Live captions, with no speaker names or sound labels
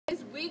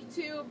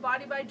2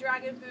 Body by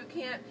Dragon boot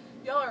camp.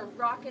 Y'all are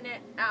rocking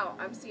it out.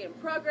 I'm seeing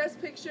progress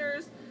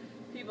pictures.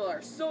 People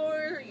are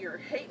sore. You're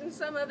hating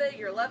some of it.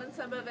 You're loving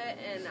some of it.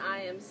 And I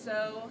am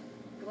so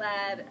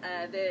glad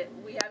that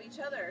we have each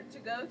other to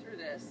go through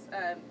this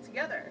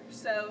together.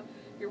 So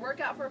your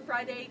workout for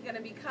Friday going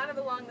to be kind of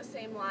along the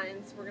same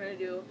lines. We're going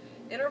to do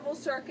interval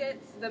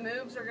circuits. The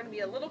moves are going to be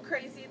a little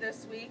crazy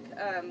this week.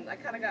 I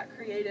kind of got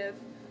creative,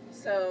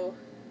 so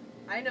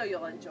I know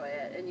you'll enjoy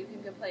it, and you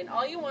can complain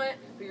all you want,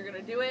 but you're going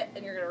to do it,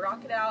 and you're going to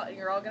rock it out, and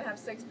you're all going to have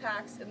 6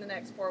 packs in the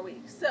next 4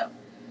 weeks. So,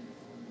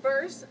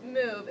 first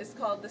move is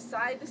called the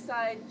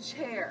side-to-side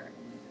chair.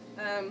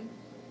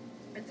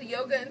 It's a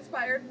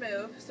yoga-inspired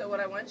move, so what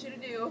I want you to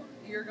do,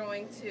 you're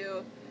going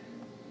to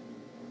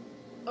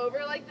over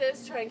like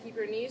this, try and keep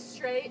your knees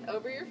straight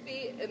over your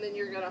feet, and then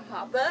you're going to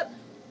hop up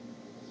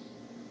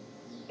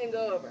and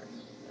go over.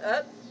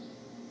 Up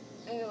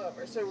and go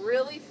over. So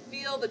really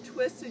feel the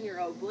twist in your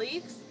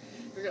obliques.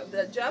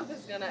 The jump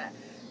is going to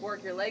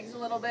work your legs a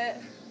little bit.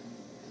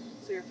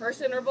 So your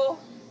first interval,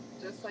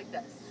 just like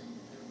this.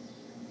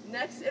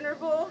 Next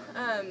interval,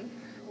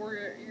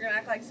 you're going to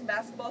act like some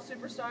basketball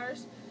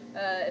superstars,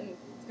 and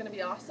it's going to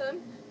be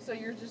awesome. So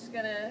you're just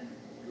going to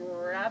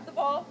grab the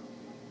ball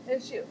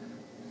and shoot.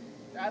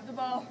 Grab the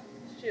ball,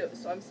 shoot.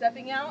 So I'm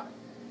stepping out,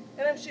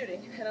 and I'm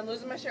shooting, and I'm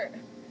losing my shirt.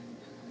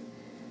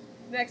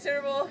 Next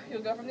interval,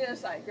 you'll go from the other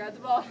side. Grab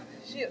the ball,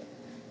 shoot.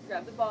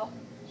 Grab the ball,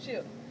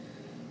 shoot.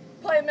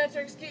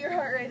 Plyometrics, get your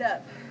heart rate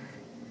up.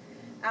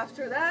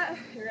 After that,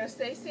 you're going to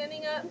stay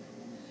standing up.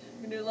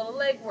 You're going to do a little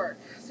leg work.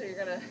 So you're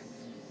going to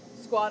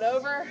squat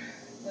over,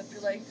 lift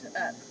your legs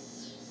up.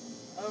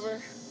 Over,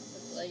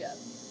 lift your leg up.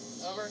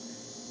 Over,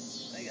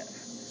 leg up.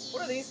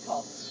 What are these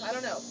called? I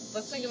don't know.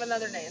 Let's think of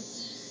another name.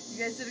 You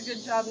guys did a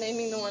good job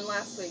naming the one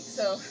last week.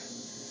 So,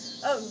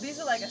 oh, these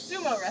are like a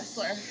sumo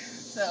wrestler.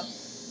 So,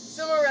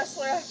 Sumo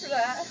Wrestler after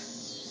that.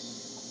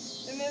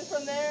 And then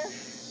from there,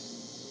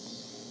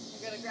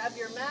 you're going to grab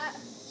your mat,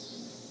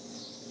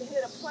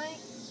 hit a plank,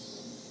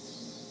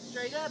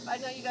 straight up. I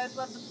know you guys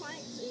love the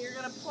planks, and you're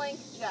going to plank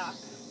jack.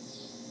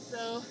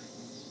 So,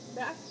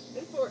 back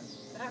and forth,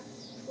 back,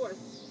 forth,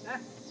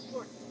 back,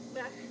 forth,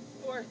 back,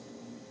 forth.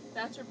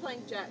 That's your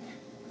plank jack.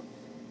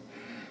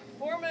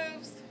 4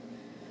 moves,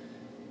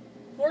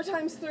 4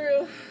 times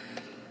through.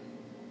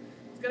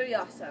 It's going to be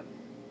awesome.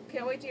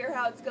 Can't wait to hear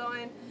how it's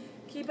going.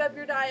 Keep up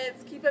your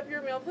diets, keep up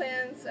your meal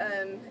plans,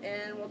 and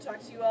we'll talk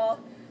to you all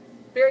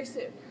very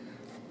soon.